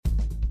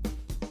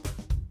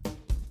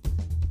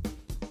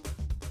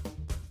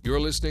You're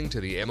listening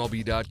to the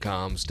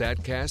MLB.com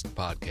StatCast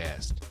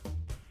podcast.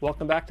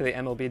 Welcome back to the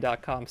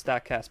MLB.com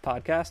StatCast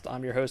podcast.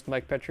 I'm your host,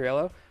 Mike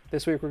Petriello.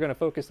 This week we're going to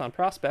focus on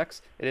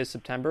prospects. It is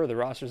September. The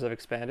rosters have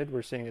expanded.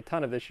 We're seeing a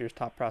ton of this year's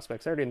top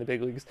prospects already in the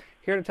big leagues.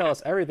 Here to tell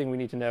us everything we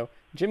need to know,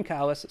 Jim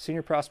Callis,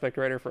 senior prospect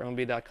writer for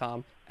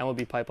MLB.com,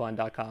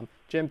 MLBpipeline.com.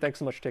 Jim, thanks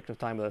so much for taking the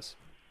time with us.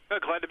 Oh,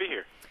 glad to be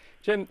here.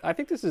 Jim, I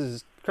think this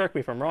is, correct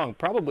me if I'm wrong,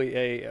 probably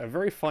a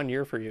very fun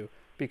year for you,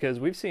 because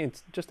we've seen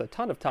just a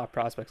ton of top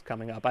prospects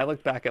coming up. I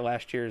looked back at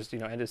last year's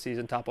end of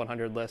season top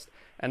 100 list,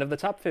 and of the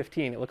top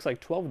 15, it looks like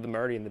 12 of them are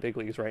already in the big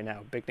leagues right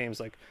now. Big names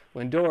like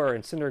Lindor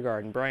and Syndergaard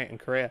and Bryant and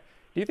Correa.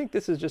 Do you think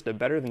this is just a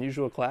better than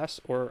usual class,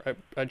 or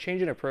a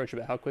change in approach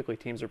about how quickly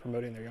teams are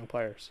promoting their young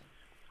players?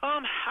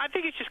 I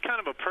think it's just kind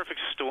of a perfect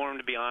storm,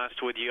 to be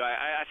honest with you.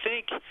 I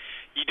think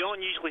you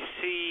don't usually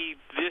see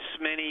this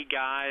many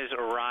guys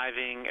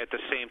arriving at the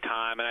same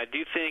time, and I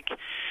do think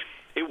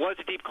it was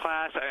a deep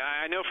class.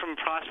 I know from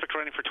prospect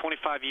writing for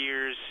 25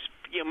 years,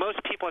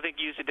 most people, I think,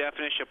 use the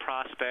definition of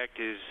prospect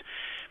is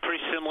pretty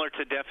similar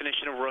to the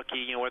definition of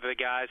rookie, whether the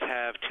guys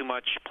have too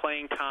much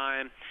playing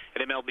time.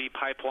 At MLB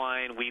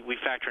Pipeline, we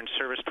factor in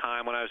service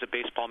time. When I was at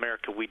Baseball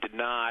America, we did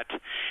not.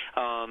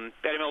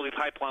 At MLB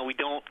Pipeline, we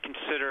don't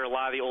consider a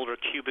lot of the older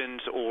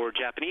Cubans or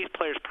Japanese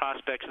players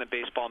prospects. And at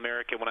Baseball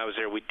America, when I was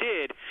there, we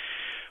did.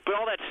 But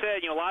all that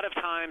said, a lot of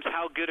times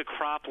how good a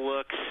crop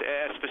looks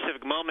at a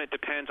specific moment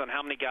depends on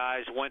how many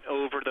guys went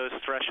over those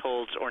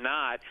thresholds or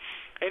not.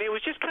 And it was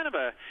just kind of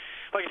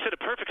like I said,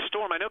 a perfect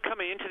storm. I know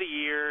coming into the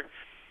year,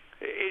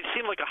 it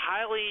seemed like a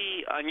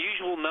highly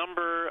unusual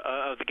number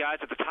of the guys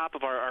at the top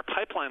of our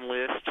pipeline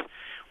list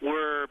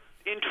were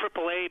in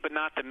AAA but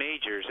not the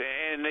majors.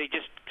 And they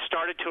just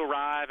started to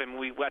arrive, and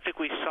I think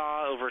we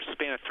saw over a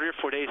span of 3 or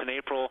 4 days in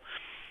April,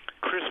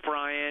 Kris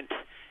Bryant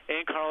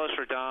and Carlos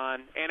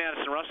Rodon and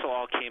Addison Russell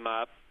all came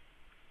up.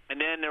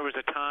 And then there was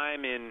a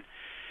time in,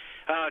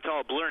 it's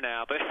all a blur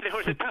now, but there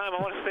was a time,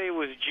 I want to say it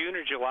was June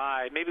or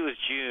July, maybe it was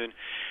June,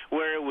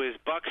 where it was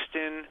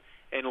Buxton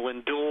and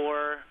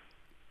Lindor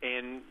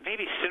and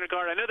maybe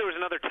Syndergaard. I know there was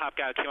another top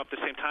guy who came up at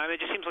the same time.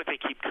 It just seems like they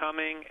keep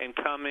coming and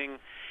coming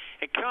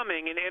and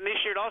coming. And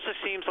this year it also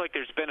seems like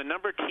there's been a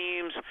number of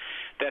teams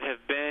that have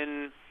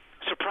been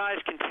surprise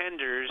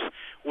contenders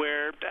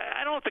where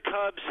I don't know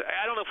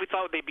if we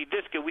thought they'd be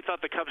this good. We thought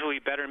the Cubs would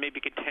be better and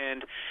maybe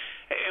contend.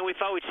 And we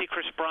thought we'd see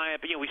Kris Bryant,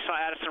 but we saw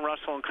Addison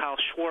Russell and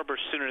Kyle Schwarber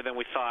sooner than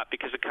we thought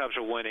because the Cubs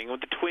are winning. With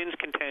the Twins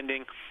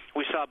contending,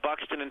 we saw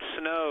Buxton and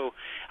Sano,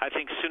 I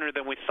think, sooner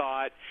than we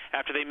thought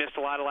after they missed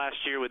a lot of last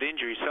year with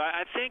injuries. So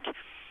I think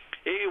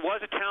it was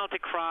a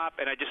talented crop,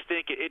 and I just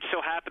think it so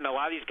happened a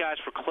lot of these guys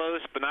were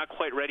close but not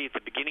quite ready at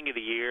the beginning of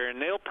the year,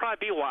 and they'll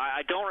probably be why.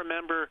 I don't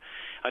remember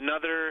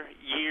another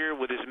year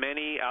with as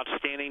many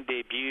outstanding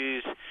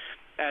debuts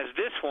as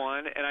this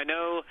one, and I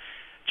know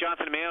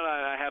Jonathan Mayo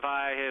and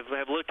I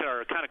have looked at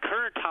our kind of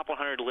current top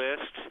 100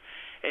 list,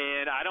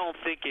 and I don't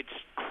think it's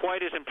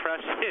quite as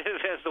impressive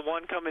as the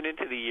one coming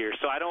into the year.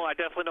 So I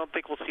definitely don't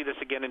think we'll see this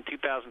again in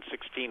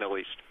 2016 at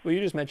least. Well, you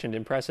just mentioned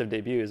impressive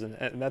debuts,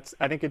 and that's,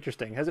 I think,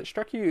 interesting. Has it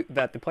struck you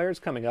that the players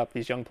coming up,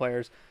 these young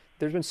players,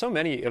 there's been so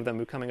many of them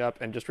who are coming up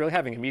and just really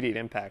having immediate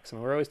impacts? I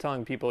mean, we're always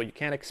telling people you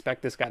can't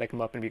expect this guy to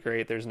come up and be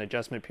great. There's an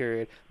adjustment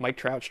period. Mike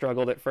Trout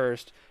struggled at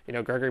first.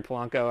 Gregory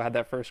Polanco had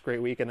that first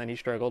great week and then he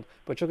struggled.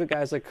 But you look at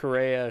guys like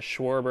Correa,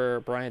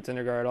 Schwarber, Bryant,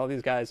 Syndergaard, all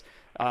these guys,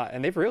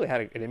 and they've really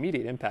had an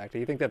immediate impact. Do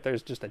you think that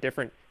there's just a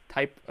different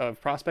type of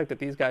prospect that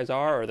these guys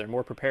are, or they're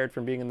more prepared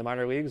from being in the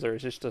minor leagues, or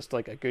is this just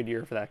like a good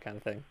year for that kind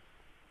of thing?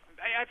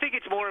 I think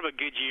it's more of a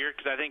good year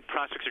because I think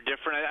prospects are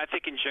different. I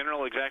think in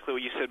general, exactly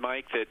what you said,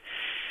 Mike, that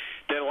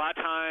a lot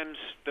of times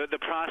the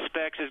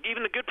prospects,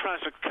 even the good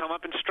prospects, come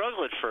up and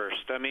struggle at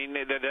first. I mean,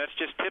 that's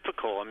just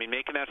typical. I mean,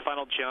 making that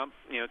final jump,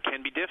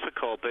 can be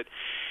difficult. But,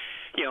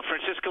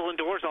 Francisco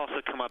Lindor's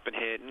also come up and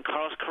hit. And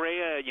Carlos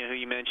Correa, who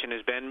you mentioned,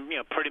 has been,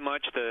 pretty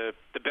much the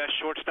best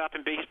shortstop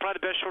in baseball. He's probably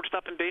the best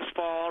shortstop in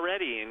baseball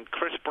already. And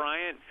Kris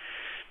Bryant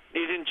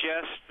isn't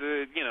just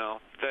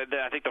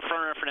I think the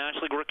front runner for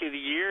National League Rookie of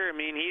the Year. I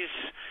mean, he's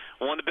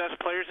one of the best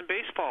players in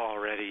baseball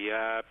already.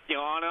 On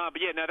and on.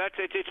 But yeah, no,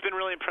 it's been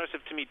really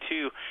impressive to me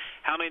too.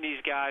 How many of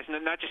these guys,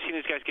 not just seeing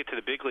these guys get to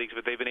the big leagues,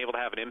 but they've been able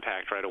to have an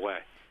impact right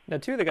away. Now,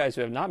 two of the guys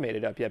who have not made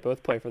it up yet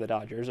both play for the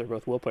Dodgers, or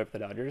both will play for the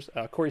Dodgers.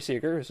 Corey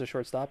Seager, who's a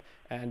shortstop,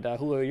 and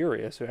Julio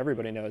Urias, who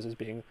everybody knows as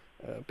being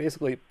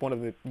basically one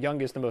of the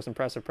youngest and most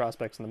impressive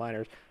prospects in the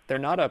minors. They're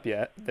not up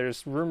yet.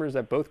 There's rumors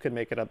that both could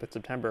make it up in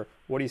September.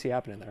 What do you see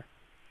happening there?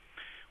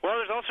 Well,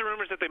 there's also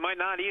rumors that they might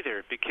not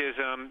either because,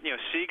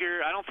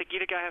 Seager, I don't think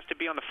either guy has to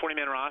be on the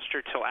 40-man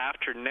roster till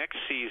after next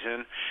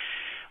season.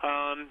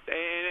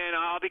 And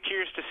I'll be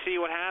curious to see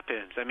what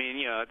happens. I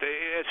mean,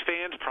 as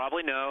fans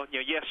probably know,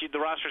 yes, the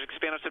rosters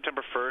expand on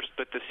September 1st,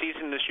 but the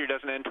season this year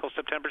doesn't end until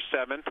September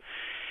 7th.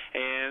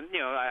 And,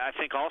 I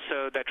think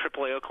also that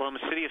AAA Oklahoma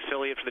City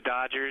affiliate for the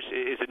Dodgers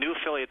is a new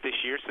affiliate this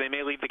year, so they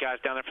may leave the guys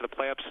down there for the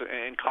playoffs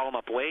and call them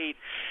up late.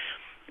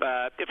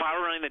 if I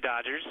were running the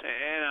Dodgers,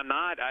 and I'm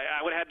not,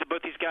 I would have had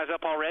both these guys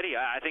up already.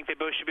 I think they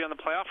both should be on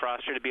the playoff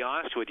roster, to be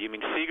honest with you. I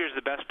mean, Seager's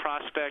the best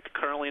prospect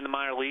currently in the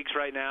minor leagues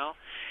right now.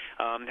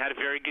 Had a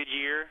very good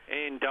year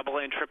in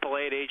AA and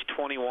AAA at age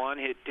 21.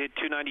 Hit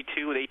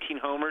 292 with 18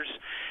 homers.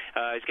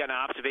 He's got an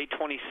ops of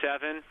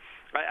 827.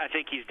 I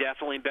think he's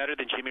definitely better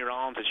than Jimmy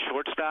Rollins at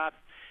shortstop.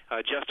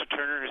 Justin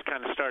Turner has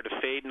kind of started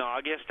to fade in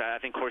August. I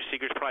think Corey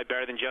Seager's probably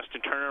better than Justin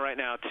Turner right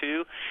now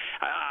too.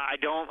 I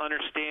don't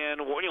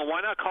understand.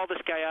 Why not call this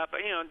guy up?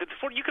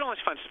 You can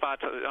always find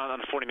spots on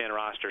the 40-man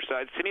roster. So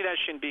to me, that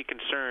shouldn't be a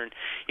concern.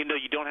 Even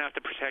though you don't have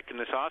to protect him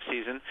this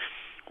offseason,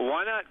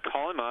 why not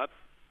call him up?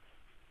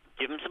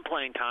 Give him some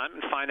playing time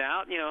and find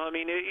out.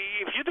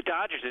 If you're the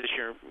Dodgers this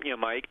year,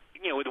 Mike,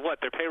 with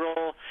their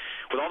payroll,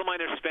 with all the money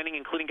they're spending,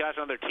 including guys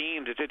on other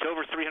teams, it's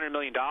over $300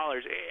 million.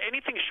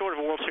 Anything short of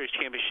a World Series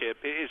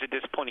championship is a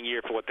disappointing year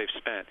for what they've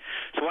spent.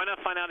 So why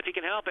not find out if he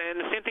can help? And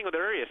the same thing with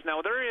Urias.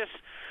 Now with Urias,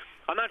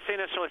 I'm not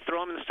saying necessarily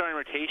throw him in the starting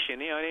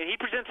rotation. And he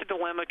presents a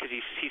dilemma because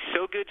he's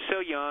so good,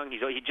 so young. He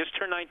just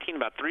turned 19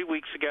 about 3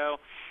 weeks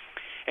ago.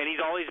 And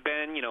he's always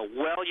been,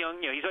 well young.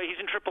 He's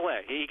in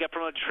AAA. He got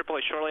promoted to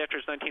AAA shortly after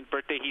his 19th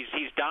birthday.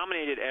 He's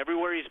dominated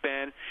everywhere he's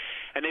been,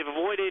 and they've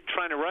avoided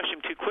trying to rush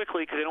him too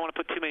quickly because they don't want to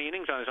put too many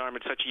innings on his arm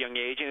at such a young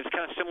age. And it's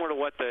kind of similar to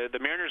what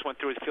the Mariners went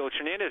through with Felix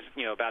Hernandez,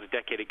 about a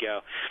decade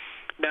ago.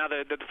 Now,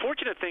 the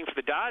fortunate thing for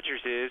the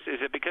Dodgers is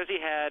that because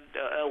he had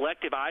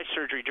elective eye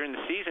surgery during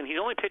the season, he's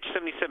only pitched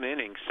 77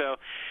 innings.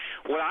 So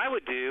what I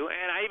would do,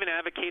 and I even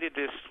advocated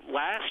this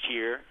last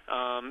year,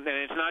 and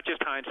it's not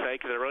just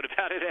hindsight because I wrote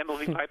about it at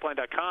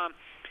MLBpipeline.com,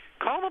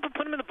 call him up and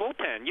put him in the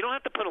bullpen. You don't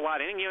have to put a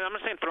lot in. I'm not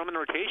saying throw him in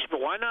the rotation,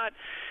 but why not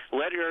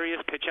let Urias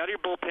pitch out of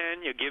your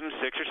bullpen? Give him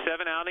 6 or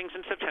 7 outings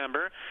in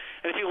September,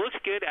 and if he looks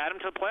good, add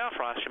him to the playoff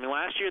roster. I mean,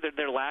 last year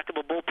their lack of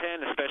a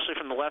bullpen, especially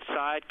from the left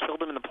side,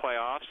 killed them in the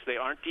playoffs. They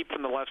aren't deep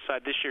from the left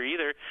side this year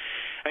either.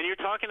 And you're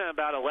talking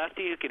about a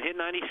lefty who can hit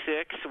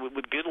 96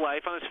 with good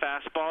life on his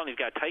fastball, and he's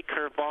got a tight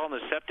curveball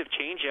and a deceptive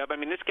changeup. I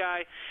mean, this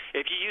guy,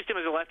 if you used him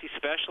as a lefty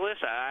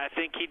specialist, I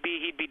think he'd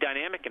be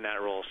dynamic in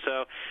that role.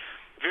 So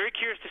very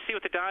curious to see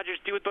what the Dodgers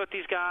do with both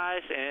these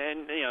guys,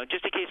 and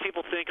just in case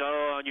people think,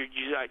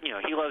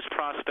 he loves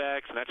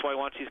prospects and that's why he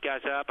wants these guys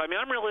up. I mean,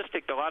 I'm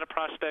realistic. A lot of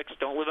prospects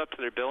don't live up to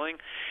their billing,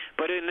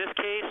 but in this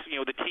case,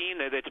 the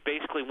team that's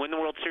basically win the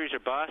World Series or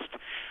bust.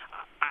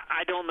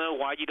 I don't know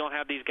why you don't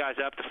have these guys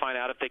up to find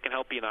out if they can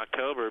help you in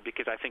October,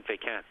 because I think they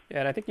can. Yeah,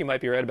 and I think you might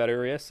be right about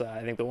Urias.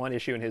 I think the one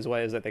issue in his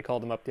way is that they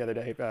called him up the other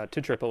day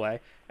to AAA,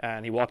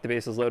 and he walked the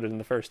bases loaded in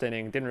the first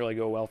inning. Didn't really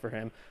go well for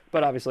him.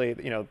 But obviously,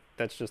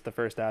 that's just the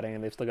first outing,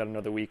 and they've still got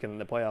another week in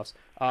the playoffs.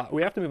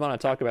 We have to move on and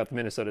talk about the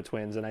Minnesota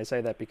Twins, and I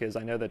say that because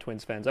I know that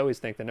Twins fans always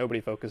think that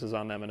nobody focuses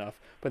on them enough.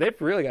 But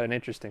they've really got an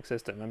interesting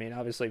system. I mean,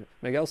 obviously,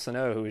 Miguel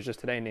Sano, who was just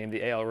today named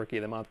the AL Rookie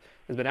of the Month,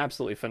 has been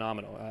absolutely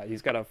phenomenal.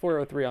 He's got a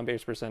 .403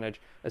 on-base percentage,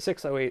 a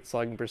 .608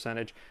 slugging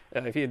percentage.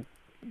 If you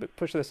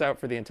push this out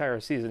for the entire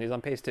season, he's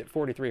on pace to hit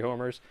 43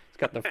 homers. He's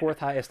got the 4th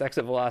highest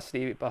exit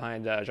velocity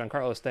behind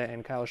Giancarlo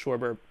Stanton, Kyle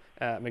Schwarber,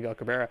 Miguel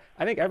Cabrera.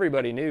 I think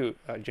everybody knew,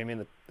 Jimmy,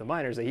 in the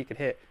minors that he could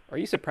hit. Are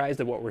you surprised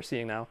at what we're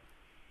seeing now?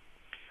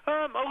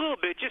 A little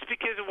bit, just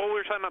because of what we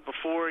were talking about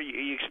before.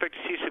 You expect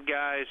to see some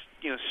guys,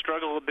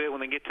 struggle a little bit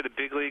when they get to the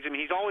big leagues. I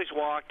mean, he's always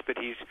walked, but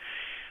he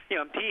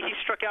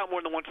struck out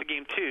more than once a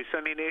game, too. So,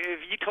 I mean, if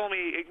you told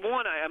me,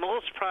 one, I'm a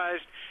little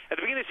surprised. At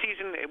the beginning of the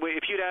season,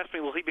 if you'd asked me,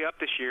 will he be up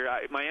this year,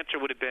 my answer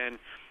would have been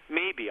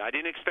maybe. I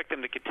didn't expect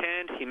him to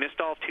contend. He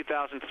missed all of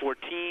 2014.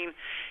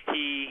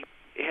 He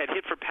had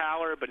hit for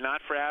power, but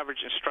not for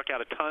average, and struck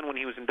out a ton when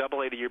he was in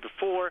AA the year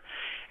before.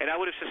 And I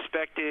would have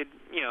suspected,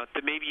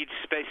 that maybe you'd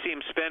see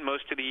him spend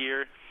most of the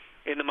year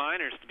in the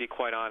minors, to be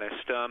quite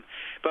honest.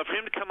 But for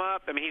him to come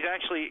up, I mean, he's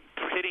actually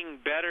hitting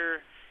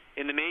better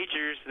in the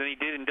majors than he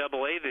did in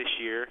AA this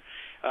year.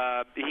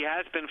 He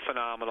has been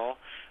phenomenal.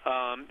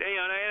 And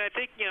I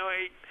think,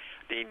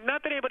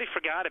 not that anybody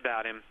forgot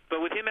about him, but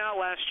with him out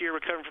last year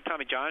recovering from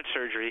Tommy John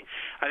surgery,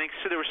 I think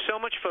so there was so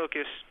much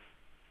focus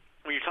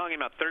when you're talking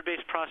about third base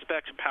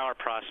prospects and power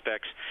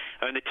prospects.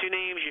 I mean, the two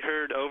names you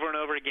heard over and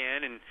over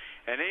again, and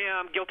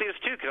I'm guilty of this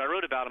too because I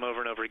wrote about them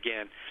over and over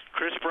again: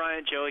 Kris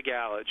Bryant, Joey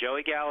Gallo,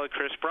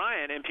 Kris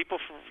Bryant, and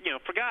people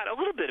forgot a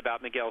little bit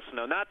about Miguel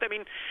Sano.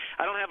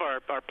 I don't have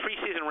our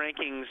preseason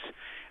rankings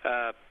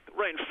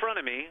right in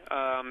front of me.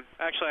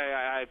 Actually,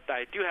 I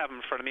do have them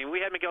in front of me.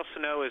 We had Miguel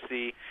Sano as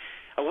the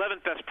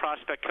 11th best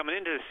prospect coming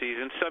into the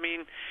season. So, I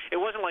mean, it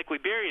wasn't like we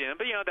buried him,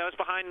 but, that was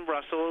behind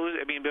Russell.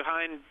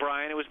 Behind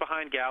Bryant. It was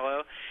behind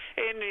Gallo.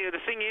 And,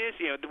 the thing is,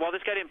 while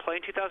this guy didn't play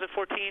in 2014,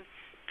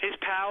 his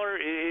power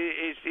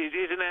is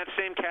in that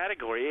same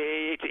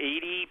category. It's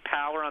 80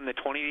 power on the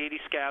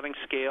 20-80 scouting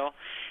scale.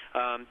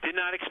 Did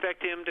not expect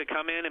him to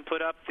come in and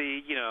put up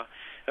the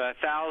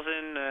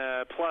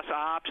 1,000 plus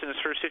ops in his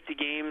first 50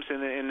 games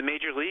in the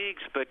major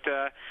leagues, but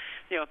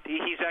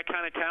he's that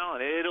kind of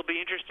talent. It'll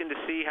be interesting to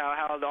see how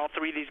all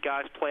three of these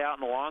guys play out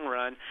in the long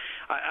run.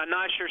 I'm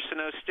not sure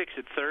Sano sticks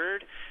at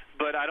third,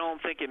 but I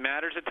don't think it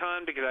matters a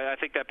ton because I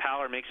think that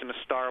power makes him a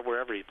star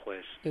wherever he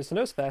plays. Yeah,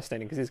 Sano's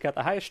fascinating because he's got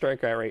the highest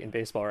strikeout rate in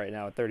baseball right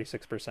now at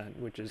 36%,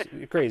 which is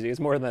crazy. It's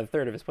more than a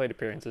third of his plate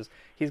appearances.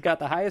 He's got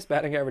the highest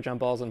batting average on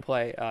balls in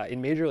play in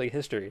Major League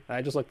history.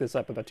 I just looked this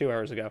up about 2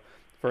 hours ago.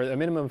 For a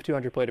minimum of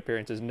 200 plate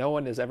appearances, no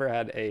one has ever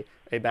had a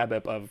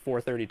BABIP of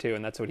 432,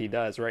 and that's what he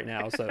does right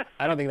now. So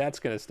I don't think that's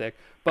going to stick.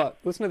 But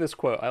listen to this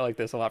quote. I like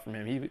this a lot from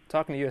him. He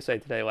talking to USA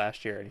Today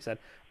last year, and he said,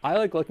 "I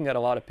like looking at a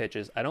lot of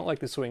pitches. I don't like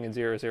the swing in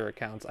 0-0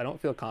 counts. I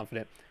don't feel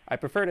confident. I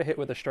prefer to hit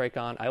with a strike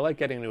on. I like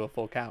getting to a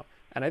full count."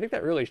 And I think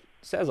that really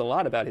says a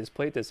lot about his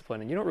plate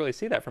discipline. And you don't really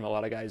see that from a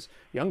lot of guys,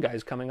 young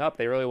guys coming up.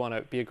 They really want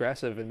to be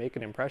aggressive and make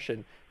an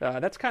impression.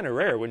 That's kind of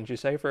rare, wouldn't you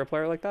say, for a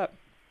player like that?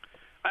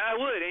 I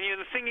would.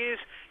 And the thing is,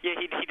 yeah,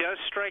 he does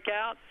strike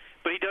out,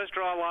 but he does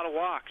draw a lot of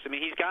walks. I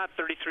mean, he's got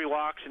 33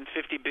 walks in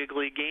 50 big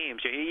league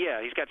games.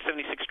 Yeah, he's got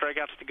 76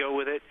 strikeouts to go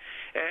with it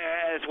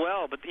as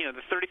well. But, the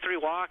 33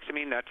 walks, I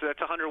mean, that's a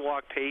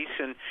 100-walk pace.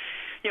 And,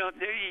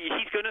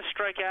 he's going to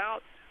strike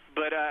out.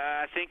 But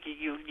I think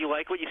you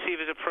like what you see of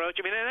his approach.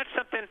 I mean, and that's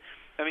something.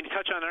 I mean, to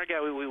touch on our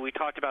guy we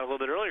talked about a little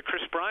bit earlier,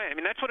 Chris Bryant. I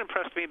mean, that's what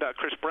impressed me about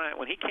Chris Bryant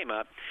when he came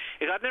up.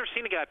 Is I've never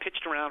seen a guy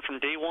pitched around from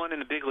day one in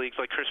the big leagues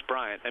like Chris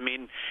Bryant. I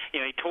mean, he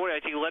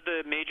led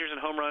the majors in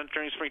home runs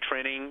during spring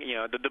training.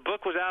 The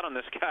book was out on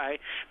this guy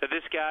that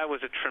this guy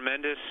was a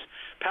tremendous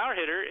power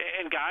hitter,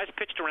 and guys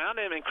pitched around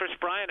him. And Chris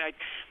Bryant,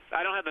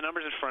 I don't have the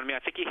numbers in front of me.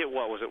 I think he hit,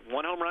 what was it,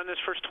 1 home run in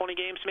his first 20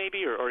 games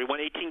maybe, or he won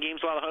 18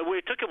 games while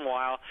it took him a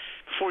while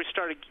before he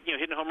started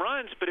hitting home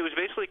runs. But it was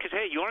basically because,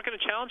 hey, you aren't going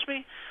to challenge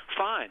me?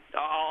 Fine,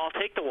 I'll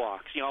take the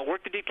walks. I'll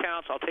work the deep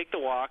counts. I'll take the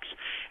walks.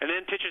 And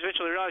then pitchers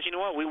eventually realize, you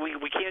know what,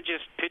 we can't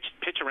just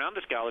pitch around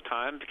this guy all the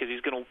time because he's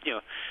going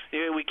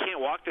to, we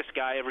can't walk this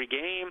guy every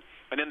game.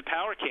 And then the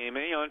power came,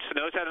 and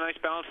Sano's had a nice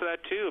balance of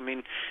that too. I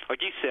mean,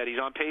 like you said, he's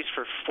on pace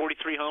for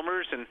 43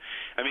 homers, and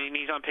I mean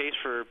he's on pace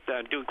for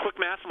doing quick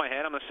math in my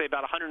head. I'm going to say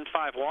about 105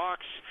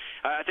 walks.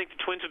 I think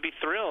the Twins would be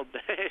thrilled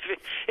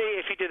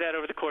if he did that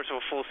over the course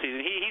of a full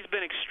season. He's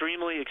been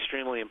extremely,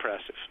 extremely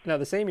impressive. Now,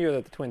 the same year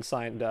that the Twins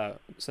signed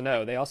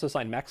Sano, they also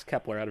signed Max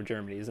Kepler out of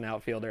Germany. He's an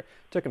outfielder.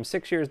 Took him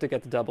 6 years to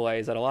get to Double-A.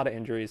 He's had a lot of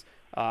injuries.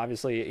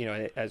 Obviously,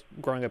 as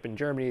growing up in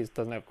Germany, he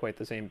doesn't have quite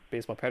the same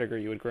baseball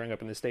pedigree you would growing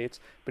up in the States.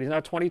 But he's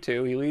now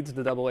 22. He leads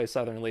the Double-A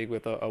Southern League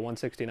with a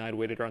 169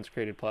 weighted runs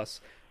created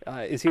plus.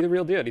 Is he the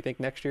real deal? Do you think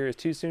next year is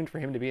too soon for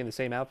him to be in the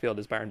same outfield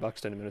as Byron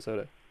Buxton in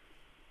Minnesota?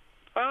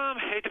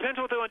 It depends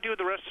on what they want to do with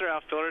the rest of their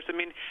outfielders. I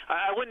mean,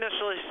 I wouldn't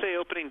necessarily say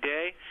opening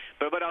day,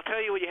 but I'll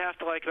tell you what you have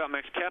to like about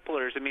Max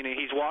Kepler is, I mean,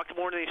 he's walked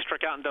more than he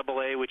struck out in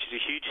Double-A, which is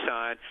a huge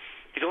sign.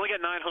 He's only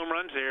got 9 home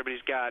runs there, but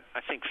he's got,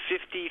 I think,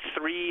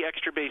 53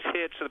 extra base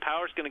hits, so the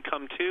power's going to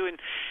come too. And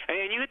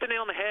you hit the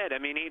nail on the head. I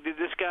mean,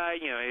 this guy,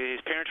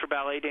 his parents were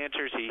ballet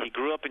dancers. He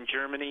grew up in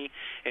Germany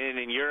and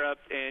in Europe,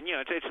 and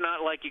it's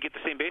not like you get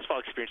the same baseball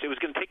experience. It was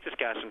going to take this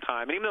guy some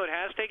time, and even though it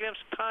has taken him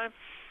some time,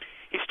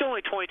 he's still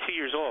only 22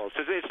 years old,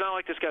 so it's not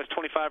like this guy's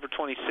 25 or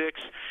 26.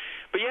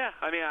 But yeah,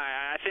 I mean,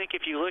 I think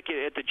if you look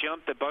at the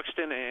jump that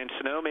Buxton and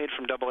Sano made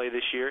from Double-A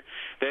this year,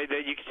 that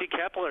you can see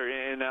Kepler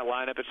in that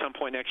lineup at some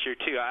point next year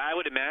too. I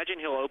would imagine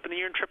he'll open the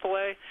year in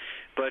Triple-A,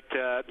 but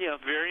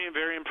very,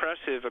 very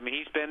impressive. I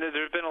mean,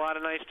 there's been a lot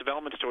of nice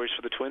development stories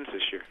for the Twins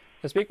this year.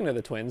 Now, speaking of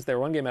the Twins, they're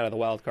one game out of the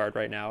wild card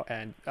right now,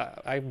 and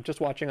I'm just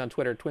watching on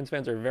Twitter. Twins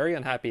fans are very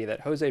unhappy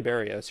that Jose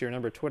Berrios, your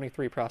number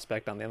 23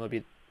 prospect on the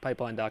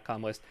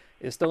MLBpipeline.com list,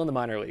 is still in the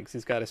minor leagues.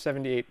 He's got a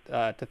 78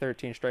 to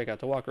 13 strikeout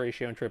to walk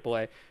ratio in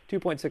AAA,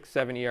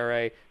 2.67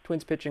 ERA.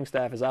 Twins pitching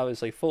staff is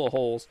obviously full of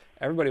holes.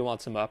 Everybody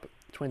wants him up.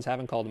 The Twins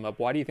haven't called him up.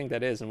 Why do you think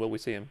that is, and will we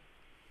see him?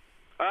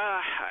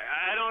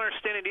 I don't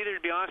understand it either,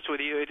 to be honest with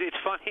you. It's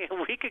funny.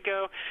 A week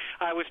ago,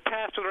 I was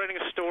tasked with writing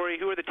a story,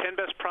 who are the 10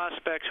 best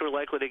prospects who are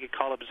likely to get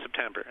called up in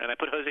September, and I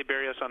put Jose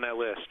Berrios on that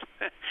list.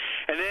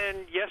 And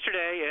then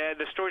yesterday,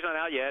 the story's not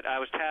out yet, I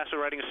was tasked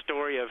with writing a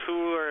story of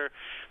who are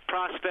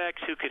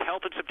prospects who could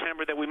help in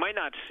September that we might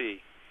not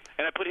see.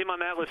 And I put him on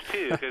that list,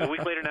 too, because a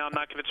week later now I'm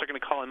not convinced they're going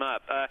to call him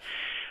up.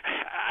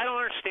 I don't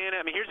understand it.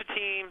 I mean, here's a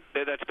team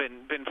that's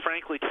been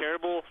frankly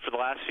terrible for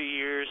the last few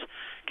years,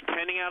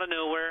 contending out of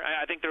nowhere.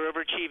 I think they're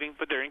overachieving,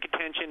 but they're in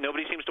contention.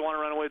 Nobody seems to want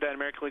to run away with that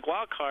American League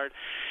wild card.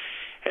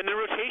 And the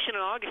rotation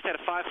in August had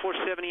a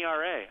 5.47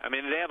 ERA. I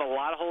mean, they have a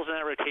lot of holes in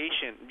that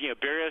rotation.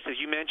 Berrios, as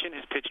you mentioned,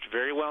 has pitched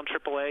very well in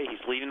AAA. He's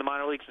leading the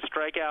minor leagues in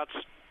strikeouts.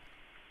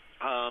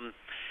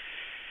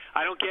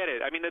 I don't get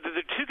it. I mean,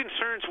 the two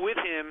concerns with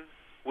him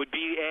would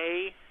be,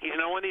 A, he's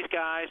not one of these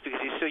guys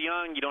because he's so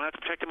young, you don't have to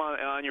protect him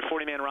on your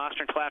 40-man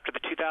roster until after the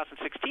 2016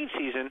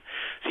 season,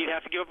 so you'd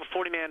have to give up a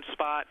 40-man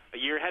spot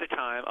a year ahead of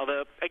time.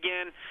 Although,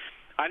 again,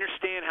 I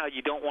understand how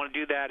you don't want to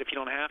do that if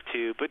you don't have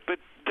to, but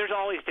there's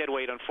always dead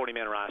weight on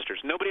 40-man rosters.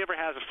 Nobody ever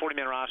has a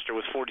 40-man roster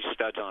with 40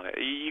 studs on it.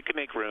 You can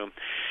make room.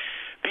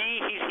 B,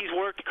 he's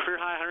worked a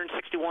career-high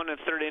 161 in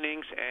the third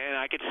innings, and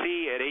I could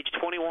see at age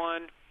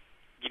 21,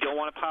 you don't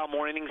want to pile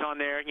more innings on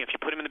there. If you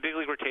put him in the big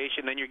league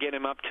rotation, then you're getting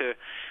him up to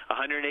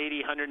 180,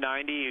 190.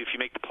 If you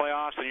make the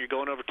playoffs, then you're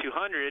going over 200.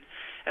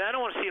 And I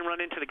don't want to see him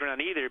run into the ground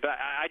either. But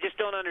I just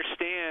don't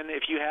understand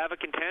if you have a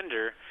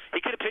contender.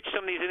 He could have pitched so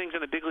some of these innings in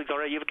the big leagues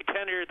already. You have a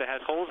contender that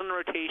has holes in the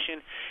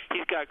rotation.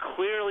 He's got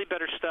clearly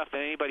better stuff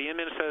than anybody in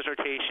Minnesota's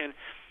rotation.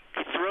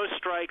 He throws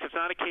strikes. It's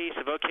not a case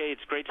of, okay,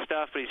 it's great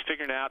stuff, but he's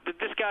figuring it out.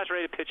 This guy's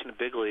ready to pitch in the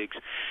big leagues.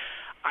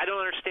 I don't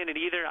understand it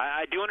either.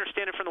 I do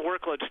understand it from the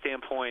workload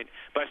standpoint,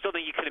 but I still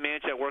think you could have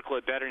managed that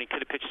workload better, and he could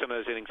have pitched some of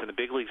those innings in the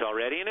big leagues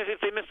already. And if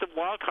they missed the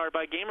wild card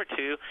by a game or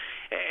two,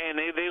 and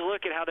they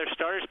look at how their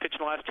starters pitched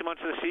in the last 2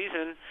 months of the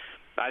season,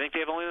 I think they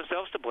have only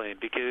themselves to blame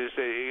because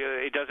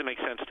it doesn't make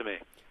sense to me.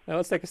 Now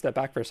let's take a step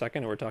back for a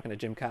second, and we're talking to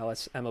Jim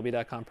Callis,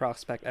 MLB.com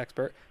prospect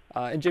expert.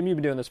 And Jim, you've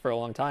been doing this for a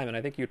long time, and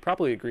I think you'd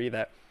probably agree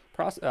that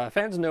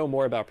fans know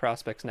more about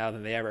prospects now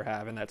than they ever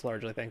have, and that's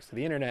largely thanks to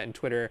the internet and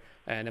Twitter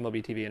and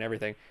MLB TV and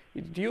everything.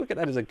 Do you look at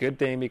that as a good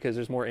thing because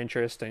there's more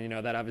interest, and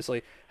that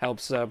obviously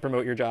helps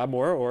promote your job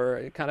more,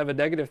 or kind of a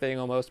negative thing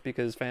almost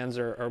because fans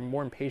are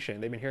more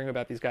impatient? They've been hearing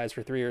about these guys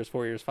for 3 years,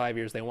 4 years, 5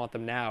 years. They want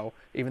them now,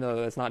 even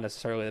though that's not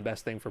necessarily the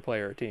best thing for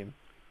player or team.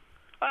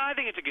 I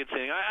think it's a good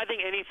thing. I think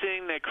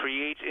anything that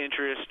creates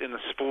interest in the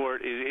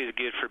sport is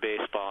good for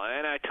baseball,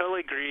 and I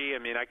totally agree. I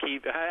mean, I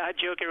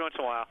joke every once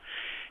in a while.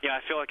 Yeah,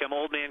 I feel like I'm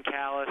old man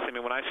Callis. I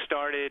mean, when I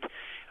started,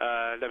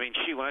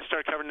 when I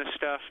started covering this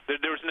stuff,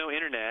 there was no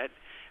internet.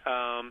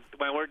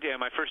 When I worked,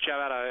 my first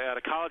job out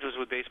of college was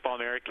with Baseball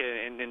America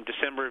in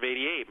December of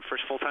 '88, my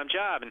first full-time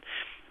job, and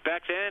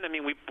back then, I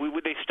mean,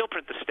 they still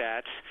print the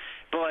stats,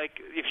 but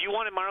like if you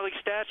wanted minor league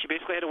stats, you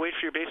basically had to wait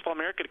for your Baseball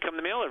America to come in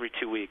the mail every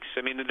 2 weeks.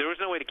 I mean, there was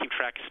no way to keep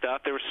track of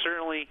stuff. There was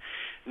certainly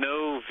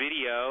no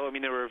video. I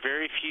mean, there were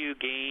very few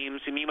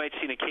games. I mean, you might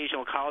see an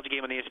occasional college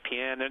game on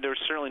ESPN. There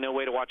was certainly no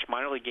way to watch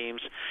minor league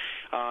games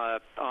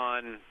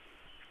on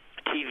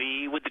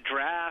TV. With the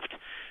draft,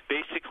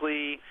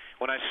 basically,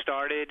 when I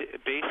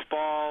started,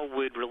 baseball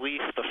would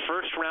release the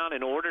first round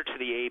in order to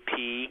the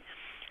AP.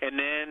 And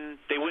then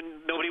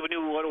nobody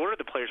knew what order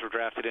the players were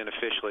drafted in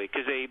officially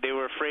because they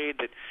were afraid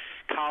that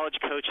college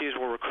coaches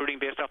were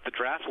recruiting based off the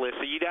draft list.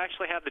 So you'd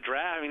actually have the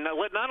draft. I mean,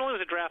 not only was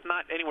the draft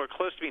not anywhere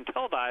close to being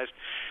televised,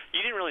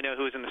 you didn't really know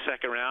who was in the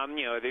second round.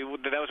 That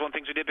was one of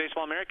the things we did at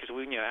Baseball America. Because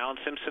Alan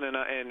Simpson and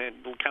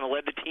kind of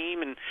led the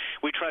team, and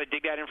we tried to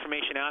dig that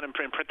information out and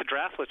print the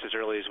draft list as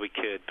early as we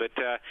could. But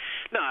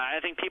no,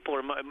 I think people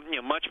are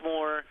much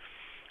more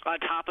on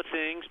top of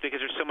things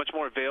because there's so much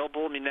more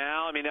available.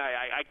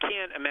 I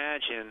can't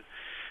imagine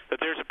that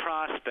there's a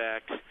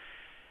prospect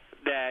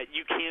that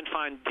you can't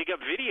dig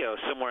up video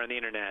somewhere on the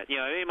internet.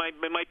 It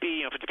might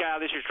be, if it's a guy out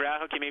of this year's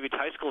draft, okay, maybe it's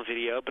high school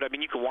video, but I mean,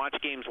 you can watch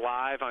games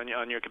live on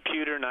your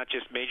computer, not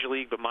just Major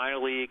League, but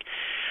minor league.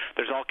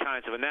 There's all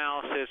kinds of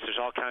analysis. There's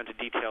all kinds of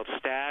detailed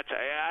stats.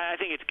 I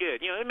think it's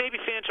good. Maybe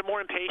fans are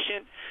more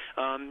impatient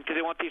because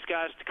they want these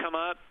guys to come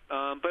up.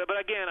 But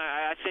again,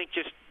 I think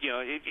just,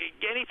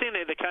 anything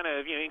that kind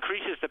of,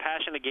 increases the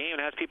passion of the game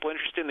and has people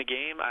interested in the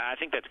game, I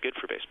think that's good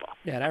for baseball.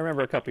 Yeah, and I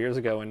remember a couple years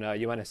ago when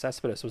Yoenis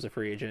Cespedes was a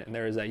free agent, and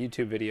there was a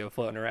YouTube video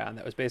floating around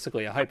that was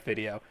basically a hype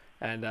video,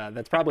 and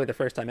that's probably the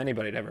first time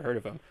anybody had ever heard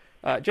of him.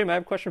 Jim, I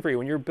have a question for you.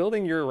 When you're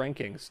building your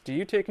rankings, do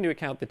you take into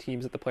account the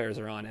teams that the players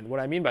are on? And what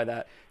I mean by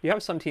that, you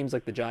have some teams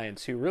like the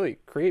Giants who really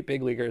create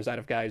big leaguers out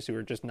of guys who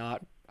are just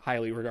not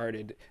highly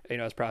regarded,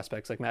 as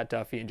prospects, like Matt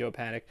Duffy and Joe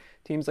Panik.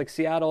 Teams like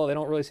Seattle, they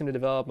don't really seem to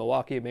develop.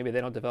 Milwaukee, maybe they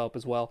don't develop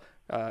as well.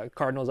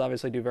 Cardinals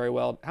obviously do very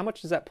well. How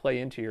much does that play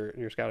into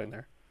your scouting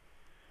there?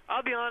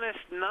 I'll be honest,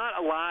 not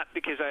a lot,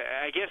 because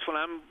I guess when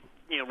I'm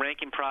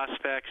ranking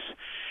prospects,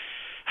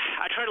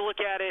 I try to look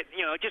at it,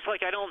 just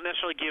like I don't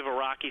necessarily give a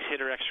Rockies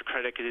hitter extra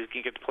credit because he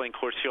can get to play in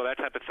Coors Field, that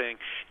type of thing.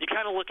 You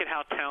kind of look at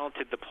how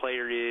talented the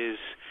player is,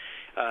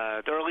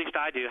 or at least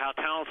I do, how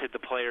talented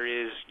the player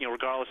is,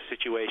 regardless of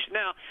situation.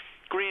 Now,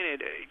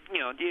 granted,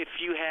 if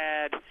you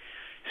had,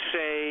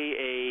 say,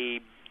 a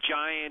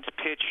Giants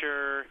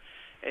pitcher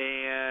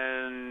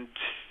and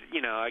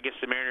I guess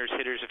the Mariners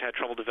hitters have had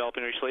trouble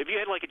developing recently. If you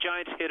had like a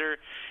Giants hitter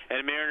and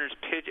a Mariners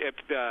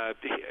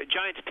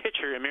Giants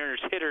pitcher and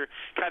Mariners hitter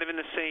kind of in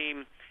the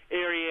same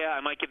area, I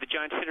might give the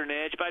Giants hitter an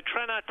edge, but I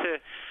try not to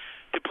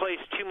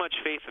place too much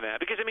faith in that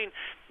because,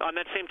 on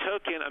that same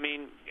token,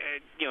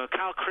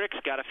 Kyle Crick's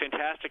got a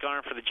fantastic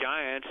arm for the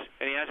Giants,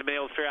 and he hasn't been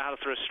able to figure out how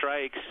to throw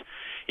strikes,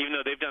 even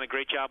though they've done a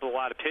great job with a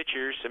lot of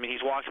pitchers.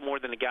 He's walked more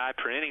than a guy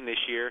per inning this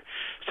year.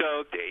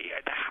 So,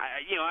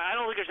 I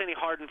don't think there's any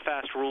hard and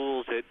fast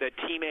rules that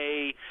Team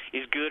A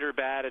is good or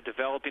bad at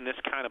developing this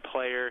kind of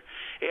player.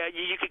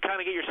 You could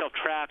kind of get yourself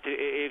trapped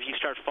if you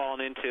start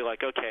falling into,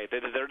 like, okay,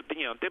 that's,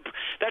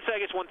 I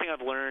guess, one thing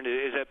I've learned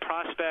is that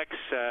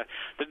prospects,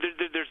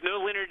 there's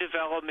no linear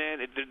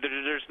development.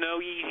 There's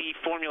no easy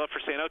formula for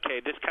saying,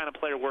 okay, this kind of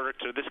player works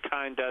or this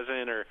kind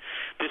doesn't, or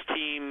this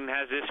team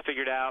has this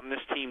figured out and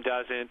this team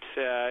doesn't.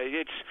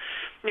 It's,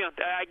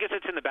 I guess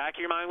it's in the back of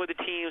your mind with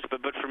the teams, but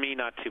for me,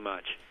 not too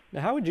much.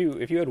 Now, how would you,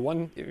 if you had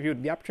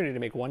the opportunity to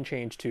make one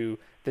change to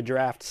the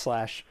draft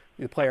 /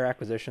 the player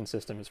acquisition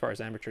system as far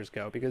as amateurs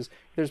go, because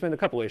there's been a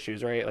couple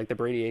issues, right? Like the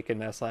Brady Aiken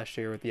mess last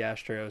year with the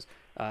Astros.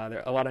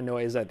 There a lot of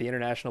noise that the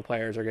international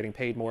players are getting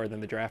paid more than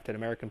the drafted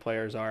American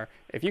players are.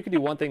 If you could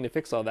do one thing to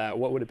fix all that,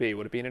 what would it be?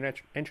 Would it be an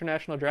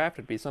international draft?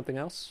 Would it be something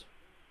else?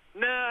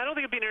 No, I don't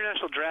think it'd be an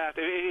international draft.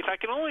 If I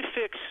can only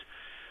fix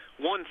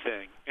one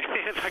thing.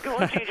 If I can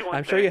only change one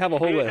I'm thing, sure you have a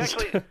whole list.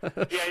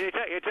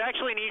 It's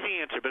actually an easy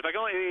answer. But if I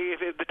can only,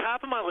 if at the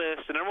top of my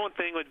list, the number one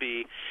thing would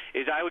be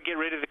is I would get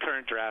rid of the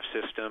current draft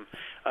system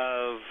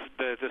of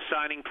the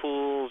signing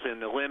pools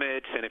and the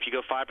limits. And if you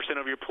go 5%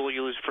 over your pool,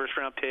 you lose a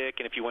first-round pick.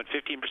 And if you went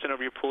 15%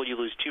 over your pool, you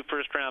lose 2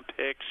 first-round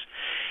picks.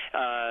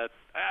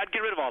 I'd get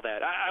rid of all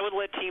that. I would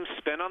let teams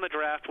spend on the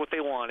draft what they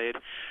wanted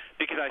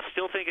because I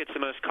still think it's the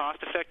most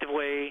cost-effective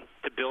way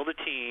to build a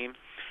team.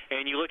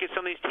 And you look at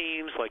some of these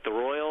teams like the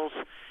Royals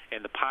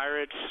and the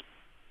Pirates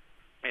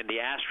and the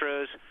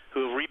Astros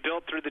who have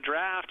rebuilt through the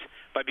draft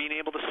by being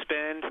able to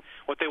spend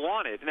what they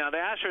wanted. Now,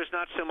 the Astros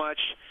not so much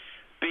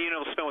being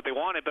able to spend what they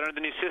wanted, but under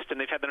the new system,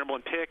 they've had the number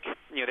one pick.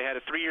 You know, they had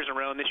it 3 years in a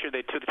row, and this year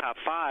they took the top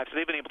 5, so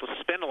they've been able to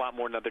spend a lot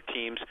more than other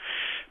teams.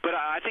 But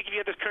I think if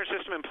you had this current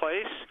system in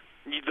place,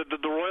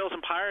 the Royals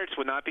and Pirates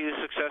would not be the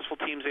successful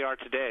teams they are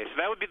today. So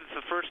that would be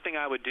the first thing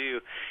I would do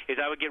is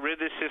I would get rid of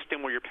this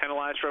system where you're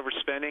penalized for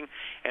overspending,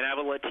 and I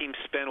would let teams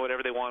spend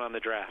whatever they want on the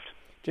draft.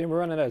 Jim, we're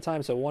running out of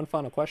time, so one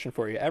final question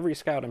for you. Every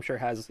scout, I'm sure,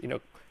 has,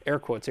 air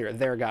quotes here,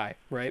 their guy,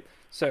 right?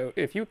 So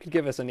if you could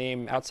give us a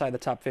name outside the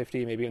top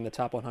 50, maybe in the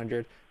top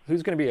 100,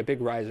 who's going to be a big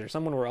riser,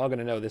 someone we're all going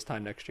to know this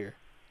time next year?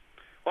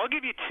 Well, I'll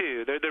give you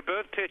two. They're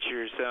both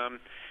pitchers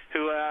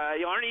who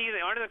aren't in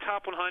the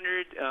top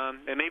 100,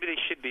 and maybe they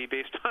should be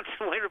based on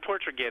some late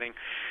reports we're getting.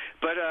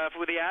 But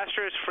with the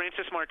Astros,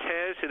 Francis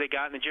Martez, who they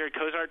got in the Jared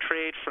Kozar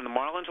trade from the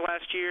Marlins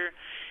last year,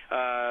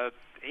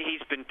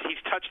 he's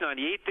touched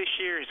 98 this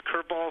year. His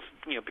curveball's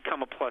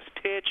become a plus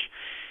pitch.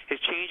 His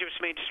changeup's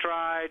made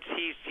strides.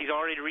 He's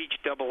already reached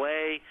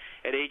Double-A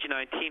at age of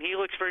 19. He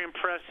looks very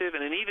impressive,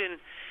 and an even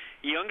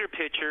younger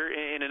pitcher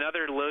in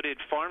another loaded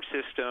farm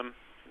system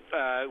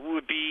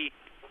would be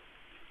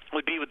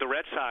with the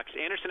Red Sox.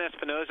 Anderson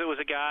Espinoza was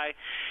a guy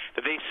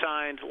that they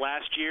signed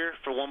last year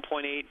for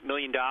 $1.8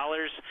 million.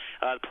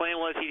 The plan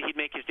was he'd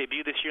make his debut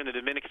this year in the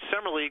Dominican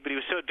Summer League, but he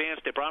was so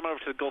advanced they brought him over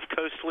to the Gulf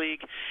Coast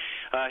League.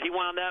 He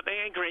wound up,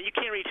 and Grant, you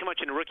can't read too much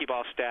into rookie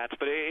ball stats,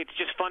 but it's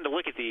just fun to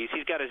look at these.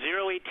 He's got a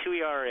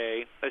 0.82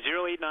 ERA, a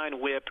 0.89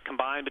 WHIP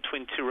combined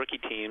between two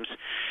rookie teams,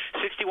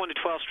 61 to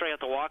 12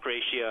 strikeout to walk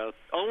ratio,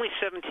 only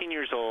 17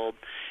 years old.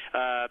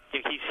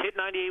 He's hit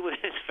 98 with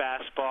his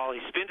fastball. He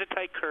spins a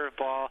tight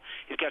curveball.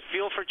 He's got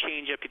feel for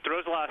changeup. He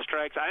throws a lot of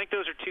strikes. I think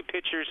those are two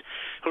pitchers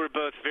who are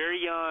both very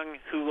young,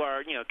 who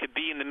are could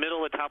be in the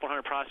middle of the top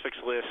 100 prospects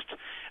list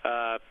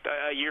a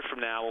year from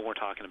now when we're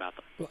talking about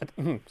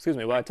them. Excuse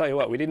me. Well, I tell you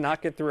what, we did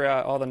not get through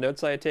all the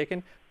notes I had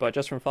taken, but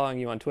just from following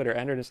you on Twitter,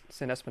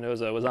 Anderson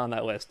Espinoza was on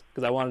that list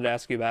because I wanted to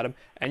ask you about him,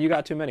 and you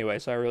got to him anyway,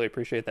 so I really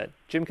appreciate that.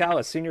 Jim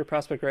Callis, senior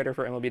prospect writer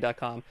for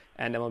MLB.com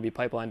and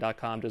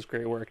MLBpipeline.com, does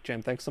great work.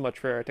 Jim, thanks so much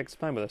for taking some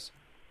time with us.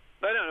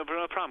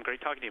 No problem. Great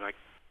talking to you, Mike.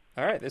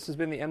 All right, this has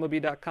been the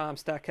MLB.com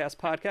StatCast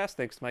podcast.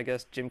 Thanks to my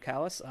guest, Jim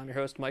Callis. I'm your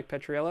host, Mike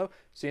Petriello.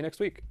 See you next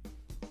week.